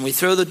houses, and we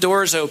throw the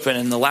doors open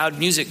and the loud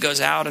music goes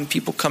out and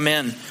people come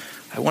in.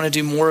 I want to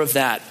do more of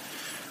that.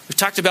 We've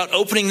talked about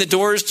opening the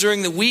doors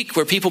during the week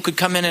where people could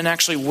come in and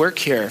actually work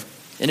here.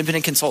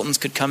 Independent consultants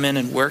could come in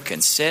and work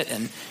and sit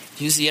and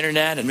use the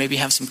internet and maybe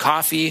have some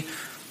coffee.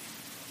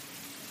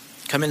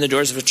 Come in the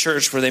doors of a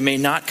church where they may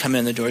not come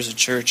in the doors of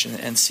church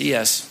and see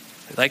us.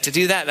 We'd like to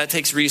do that. That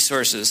takes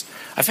resources.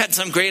 I've had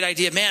some great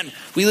idea. Man,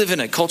 we live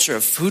in a culture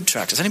of food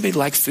trucks. Does anybody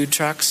like food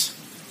trucks?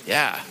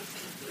 Yeah,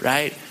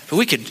 right? But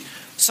we could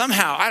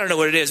somehow, I don't know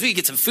what it is. We could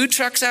get some food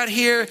trucks out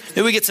here.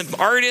 Maybe we get some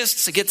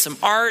artists to get some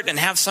art and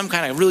have some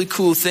kind of really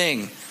cool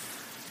thing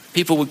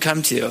people would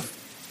come to.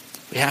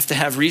 We have to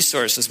have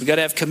resources. We got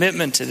to have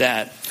commitment to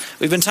that.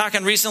 We've been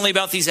talking recently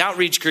about these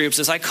outreach groups,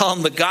 as I call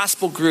them, the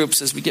gospel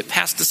groups, as we get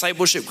past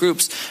discipleship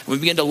groups and we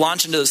begin to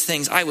launch into those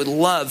things. I would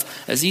love,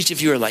 as each of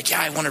you are like,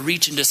 yeah, I want to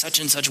reach into such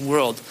and such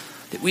world,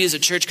 that we as a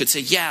church could say,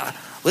 yeah,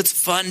 let's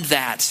fund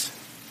that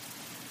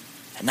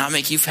and not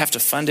make you have to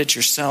fund it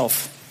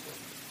yourself.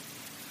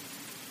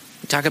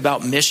 We talk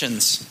about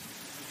missions.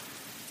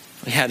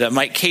 We had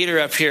Mike Cater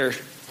up here.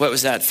 What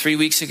was that, 4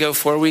 weeks ago,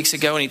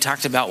 and he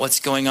talked about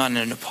what's going on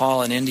in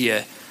Nepal and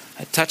India.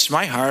 It touched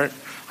my heart.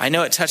 I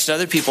know it touched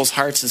other people's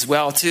hearts as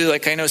well, too.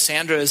 Like I know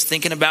Sandra is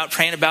thinking about,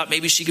 praying about,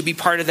 maybe she could be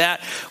part of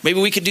that. Maybe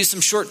we could do some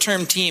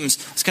short-term teams,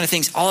 those kind of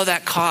things. All of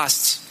that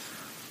costs.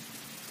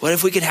 What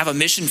if we could have a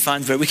mission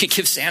fund where we could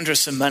give Sandra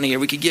some money, or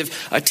we could give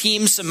a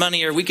team some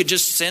money, or we could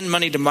just send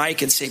money to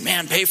Mike and say,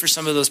 man, pay for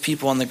some of those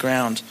people on the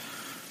ground.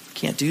 We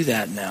can't do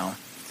that now.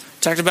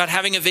 Talked about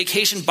having a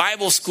vacation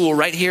Bible school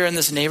right here in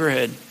this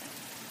neighborhood.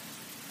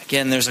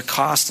 Again, there's a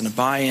cost and a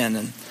buy-in,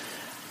 and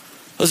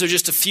those are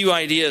just a few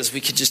ideas. We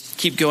could just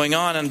keep going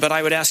on, but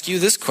I would ask you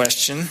this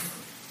question.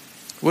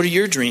 What are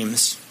your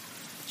dreams?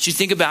 As you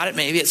think about it,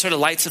 maybe it sort of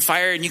lights a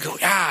fire and you go,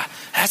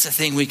 that's a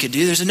thing we could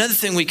do. There's another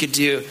thing we could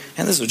do.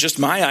 And this was just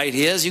my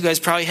ideas. You guys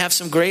probably have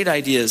some great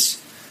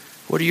ideas.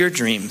 What are your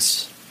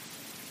dreams?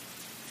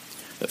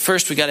 But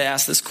first, we got to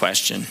ask this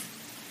question.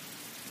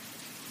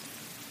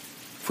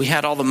 If we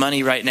had all the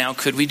money right now,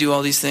 could we do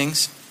all these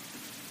things?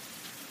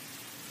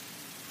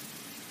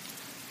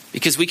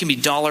 Because we can be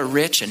dollar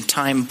rich and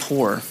time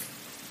poor.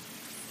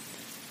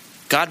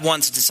 God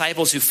wants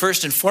disciples who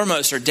first and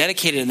foremost are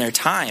dedicated in their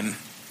time.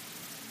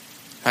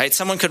 Right?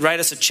 Someone could write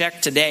us a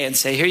check today and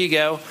say, here you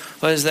go.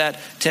 What is that?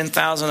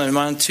 $10,000 a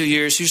month, 2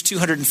 years. Here's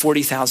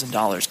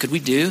 $240,000. Could we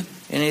do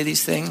any of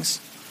these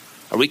things?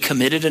 Are we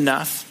committed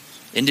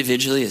enough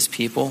individually as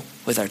people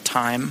with our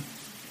time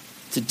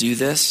to do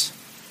this?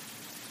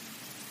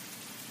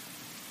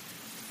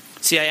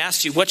 See, I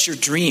asked you, what's your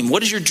dream?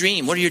 What is your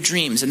dream? What are your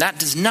dreams? And that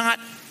does not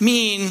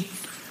mean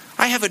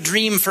I have a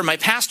dream for my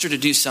pastor to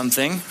do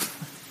something.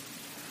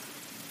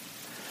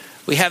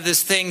 We have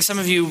this thing, some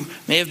of you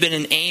may have been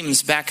in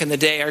Ames back in the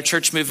day. Our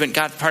church movement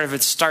got part of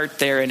its start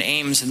there in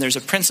Ames, and there's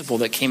a principle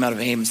that came out of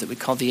Ames that we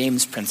call the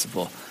Ames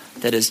principle.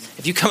 That is,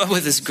 if you come up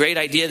with this great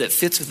idea that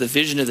fits with the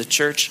vision of the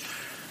church,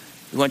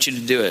 we want you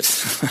to do it.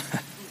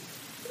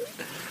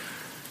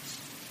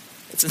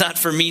 It's not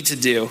for me to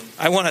do.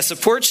 I want to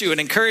support you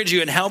and encourage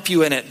you and help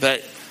you in it, but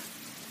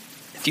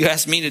if you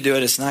ask me to do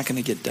it, it's not going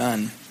to get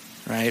done,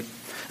 right?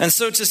 And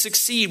so to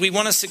succeed, we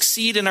want to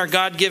succeed in our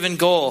God-given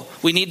goal.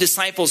 We need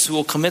disciples who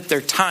will commit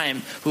their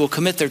time, who will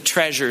commit their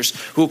treasures,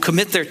 who will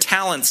commit their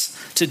talents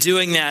to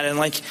doing that. And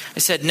like I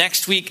said,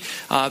 next week,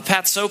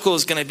 Pat Sokol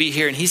is going to be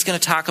here, and he's going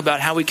to talk about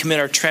how we commit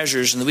our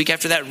treasures. And the week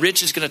after that,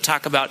 Rich is going to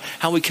talk about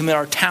how we commit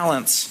our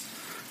talents,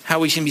 how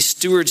we can be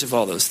stewards of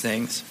all those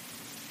things.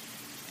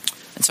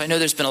 And so I know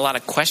there's been a lot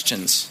of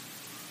questions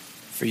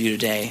for you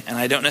today, and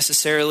I don't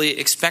necessarily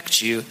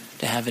expect you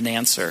to have an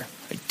answer.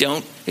 I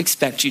don't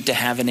expect you to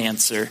have an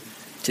answer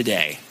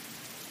today.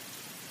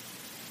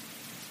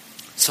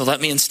 So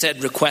let me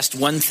instead request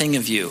one thing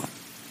of you.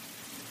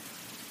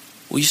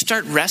 Will you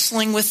start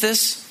wrestling with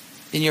this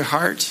in your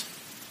heart?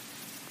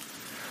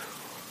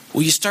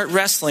 Will you start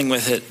wrestling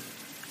with it?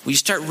 Will you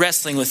start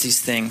wrestling with these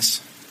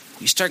things?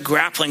 Will you start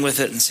grappling with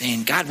it and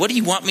saying, God, what do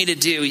you want me to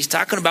do? He's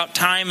talking about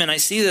time, and I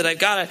see that I've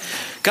got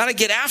to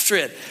get after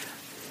it.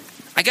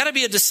 I got to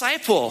be a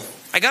disciple.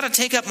 I got to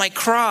take up my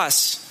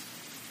cross.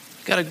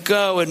 Got to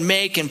go and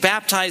make and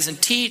baptize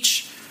and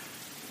teach.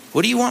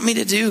 What do you want me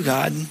to do,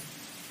 God?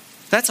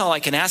 That's all I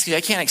can ask you. I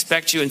can't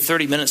expect you in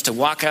 30 minutes to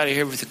walk out of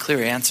here with a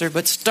clear answer,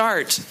 but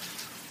start.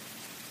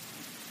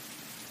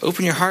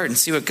 Open your heart and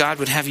see what God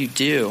would have you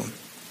do.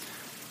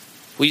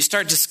 Will you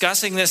start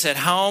discussing this at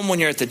home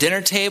when you're at the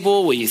dinner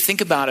table? Will you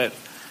think about it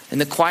in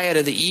the quiet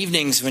of the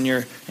evenings when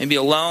you're maybe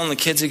alone, the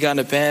kids have gone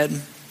to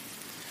bed?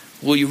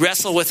 Will you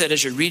wrestle with it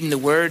as you're reading the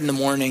Word in the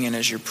morning and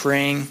as you're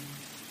praying?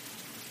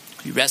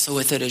 You wrestle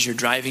with it as you're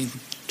driving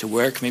to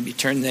work. Maybe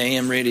turn the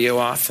AM radio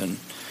off and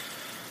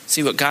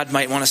see what God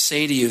might want to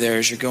say to you there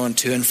as you're going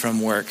to and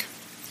from work.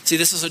 See,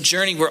 this is a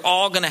journey we're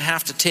all going to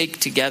have to take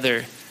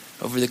together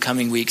over the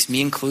coming weeks, me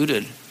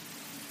included,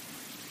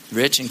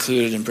 Rich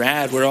included, and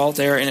Brad. We're all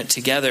there in it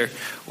together.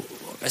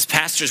 As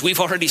pastors, we've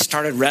already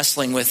started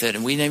wrestling with it,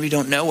 and we maybe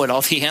don't know what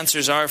all the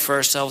answers are for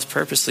ourselves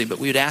purposely, but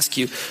we would ask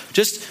you,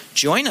 just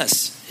join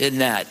us in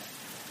that.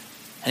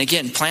 And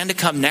again, plan to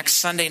come next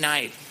Sunday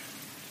night.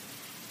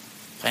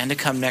 Plan to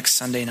come next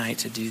Sunday night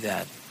to do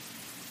that.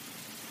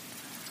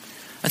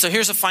 And so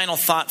here's a final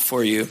thought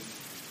for you.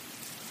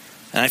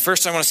 And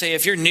first I want to say,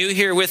 if you're new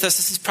here with us,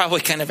 this is probably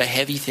kind of a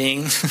heavy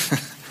thing.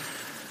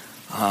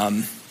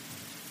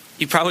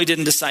 You probably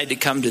didn't decide to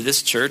come to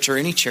this church or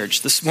any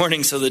church this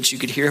morning so that you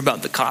could hear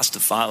about the cost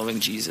of following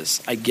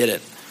Jesus. I get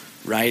it,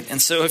 right? And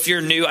so if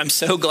you're new, I'm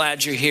so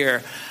glad you're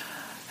here.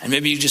 And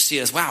maybe you just see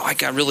us, wow, I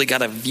really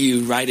got a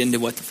view right into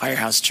what the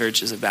Firehouse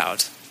Church is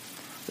about.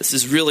 This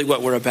is really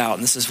what we're about,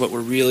 and this is what we're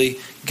really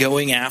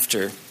going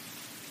after,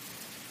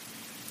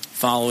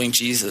 following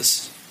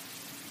Jesus.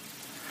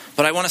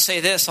 But I want to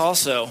say this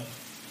also,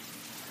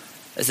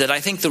 is that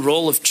I think the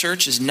role of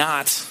church is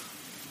not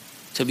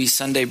to be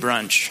Sunday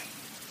brunch,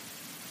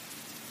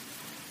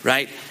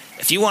 right?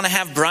 If you want to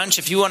have brunch,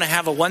 if you want to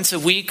have a once a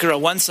week or a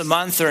once a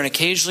month or an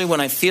occasionally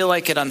when I feel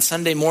like it on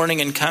Sunday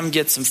morning and come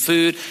get some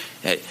food,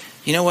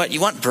 you know what?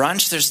 You want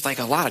brunch? There's like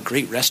a lot of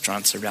great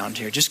restaurants around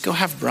here. Just go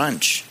have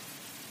brunch.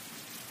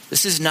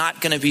 This is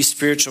not going to be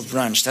spiritual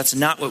brunch. That's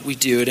not what we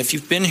do. And if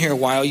you've been here a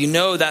while, you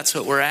know that's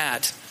what we're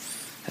at.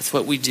 That's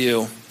what we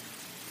do.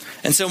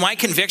 And so my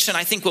conviction,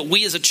 I think what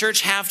we as a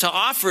church have to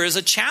offer is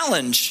a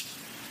challenge.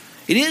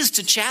 It is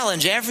to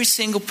challenge every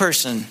single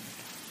person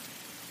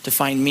to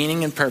find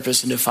meaning and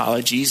purpose and to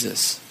follow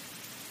Jesus.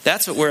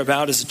 That's what we're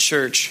about as a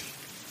church.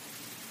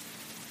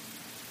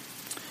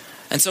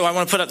 And so I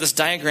want to put up this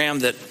diagram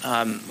that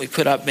we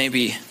put up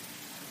maybe,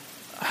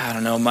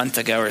 a month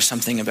ago or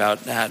something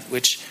about that,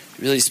 which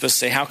really is supposed to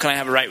say, how can I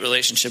have a right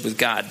relationship with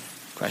God? ?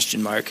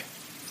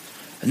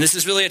 And this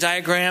is really a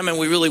diagram, and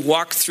we really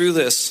walk through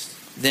this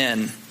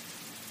then.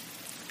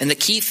 And the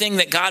key thing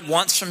that God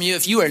wants from you,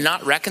 if you are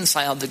not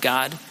reconciled to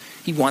God,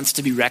 he wants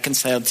to be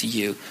reconciled to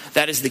you.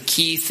 That is the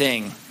key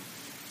thing.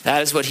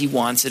 That is what he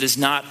wants. It is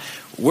not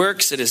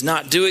works. It is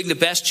not doing the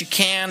best you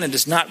can. It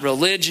is not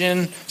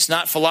religion. It's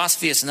not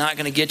philosophy. It's not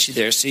going to get you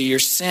there. See, your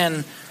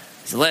sin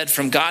is led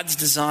from God's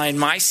design.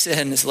 My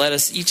sin has led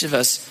us, each of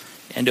us,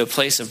 into a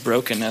place of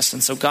brokenness.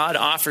 And so God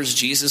offers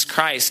Jesus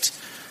Christ.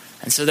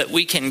 And so that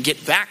we can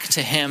get back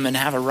to him and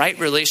have a right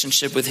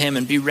relationship with him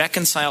and be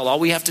reconciled, all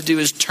we have to do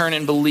is turn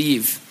and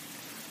believe.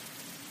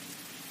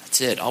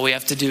 That's it. All we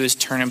have to do is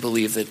turn and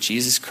believe that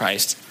Jesus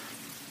Christ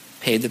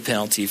paid the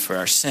penalty for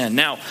our sin.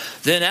 Now,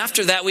 then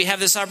after that, we have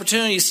this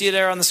opportunity. You see it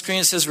there on the screen.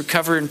 It says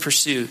recover and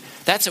pursue.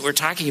 That's what we're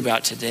talking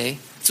about today.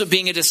 That's what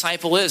being a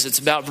disciple is. It's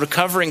about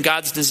recovering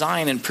God's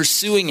design and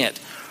pursuing it.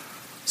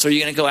 So are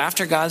you going to go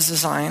after God's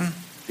design?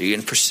 Are you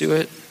going to pursue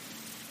it?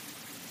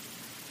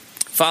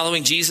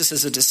 Following Jesus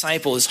as a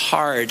disciple is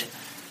hard.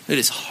 It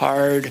is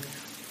hard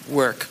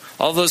work.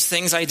 All those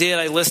things I did,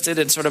 I listed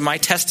in sort of my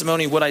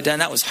testimony, what I done.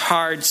 That was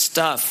hard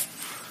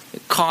stuff.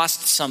 It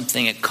cost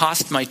something. It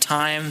cost my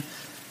time.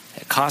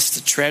 It cost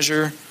the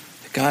treasure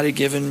that God had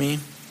given me.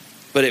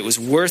 But it was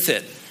worth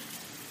it.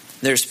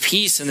 There's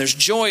peace and there's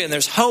joy and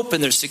there's hope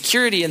and there's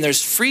security and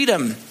there's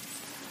freedom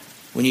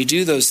when you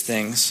do those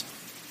things.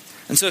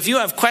 And so if you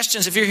have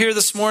questions, if you're here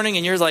this morning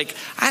and you're like,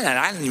 I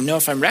don't even know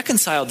if I'm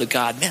reconciled to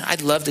God, man,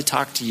 I'd love to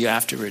talk to you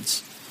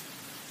afterwards.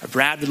 Or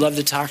Brad would love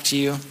to talk to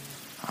you.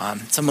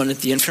 Someone at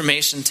the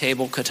information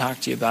table could talk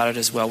to you about it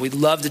as well. We'd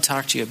love to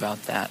talk to you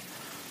about that.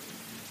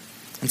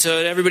 And so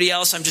everybody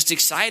else, I'm just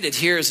excited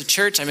here as a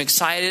church. I'm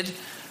excited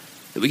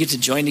that we get to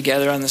join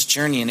together on this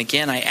journey. And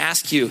again, I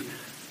ask you,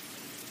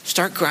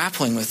 start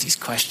grappling with these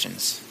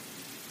questions.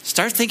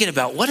 Start thinking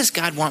about, what does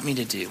God want me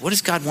to do? What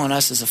does God want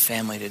us as a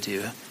family to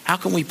do? How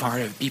can we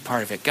be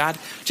part of it? God,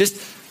 just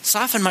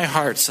soften my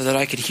heart so that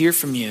I could hear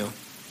from you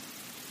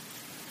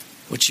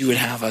what you would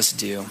have us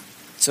do.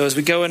 So as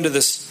we go into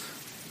this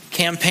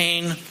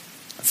campaign of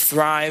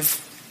Thrive,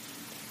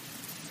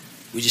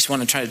 we just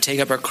want to try to take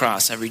up our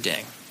cross every day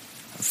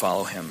and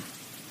follow him.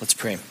 Let's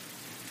pray.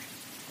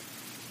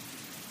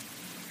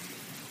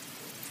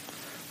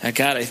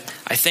 God,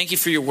 I thank you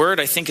for your word.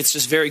 I think it's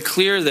just very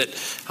clear that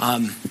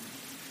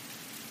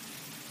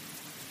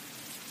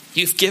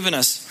you've given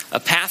us a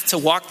path to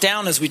walk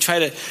down as we try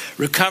to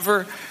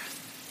recover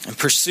and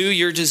pursue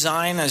your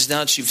design, as now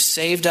that you've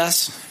saved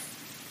us.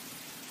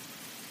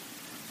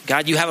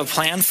 God, you have a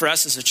plan for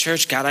us as a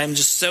church. God, I'm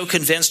just so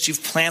convinced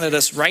you've planted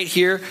us right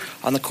here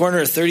on the corner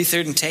of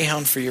 33rd and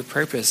Tejon for your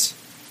purpose.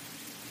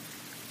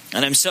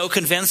 And I'm so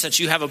convinced that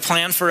you have a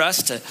plan for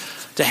us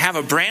to have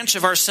a branch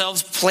of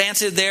ourselves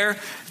planted there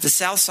at the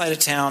south side of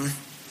town.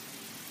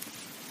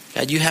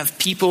 God, you have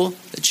people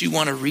that you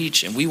want to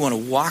reach, and we want to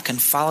walk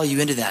and follow you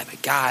into that.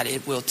 But God,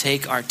 it will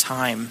take our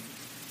time.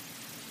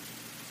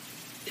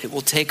 It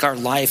will take our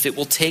life. It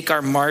will take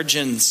our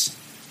margins.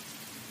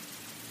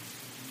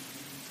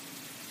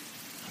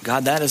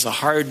 God, that is a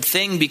hard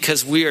thing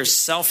because we are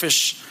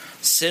selfish,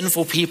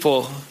 sinful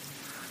people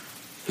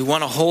who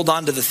want to hold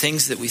on to the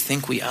things that we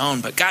think we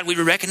own. But God, we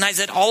recognize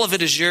that all of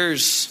it is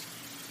yours.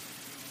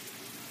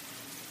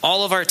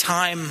 All of our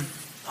time,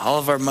 all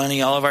of our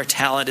money, all of our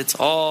talent, it's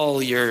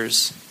all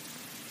yours.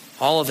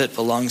 All of it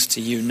belongs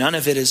to you. None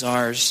of it is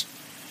ours.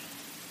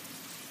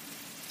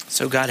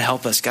 So God,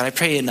 help us. God, I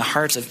pray in the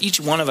hearts of each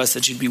one of us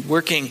that you'd be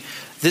working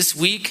this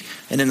week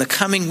and in the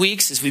coming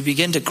weeks as we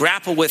begin to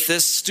grapple with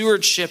this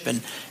stewardship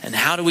and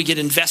how do we get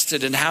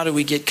invested and how do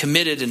we get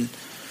committed. And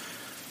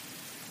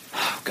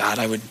God,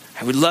 I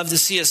would love to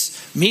see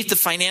us meet the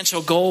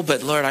financial goal,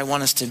 but Lord, I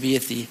want us to be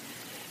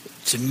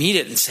to meet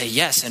it and say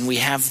yes, and we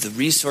have the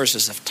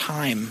resources of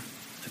time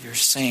of your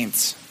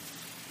saints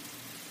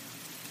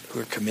who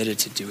are committed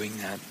to doing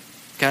that.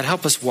 God,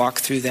 help us walk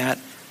through that.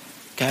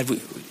 God,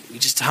 we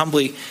just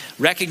humbly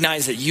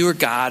recognize that you are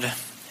God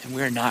and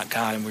we're not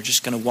God, and we're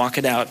just going to walk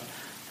it out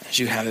as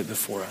you have it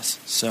before us.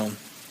 So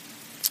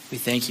we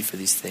thank you for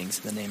these things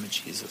in the name of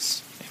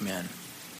Jesus. Amen.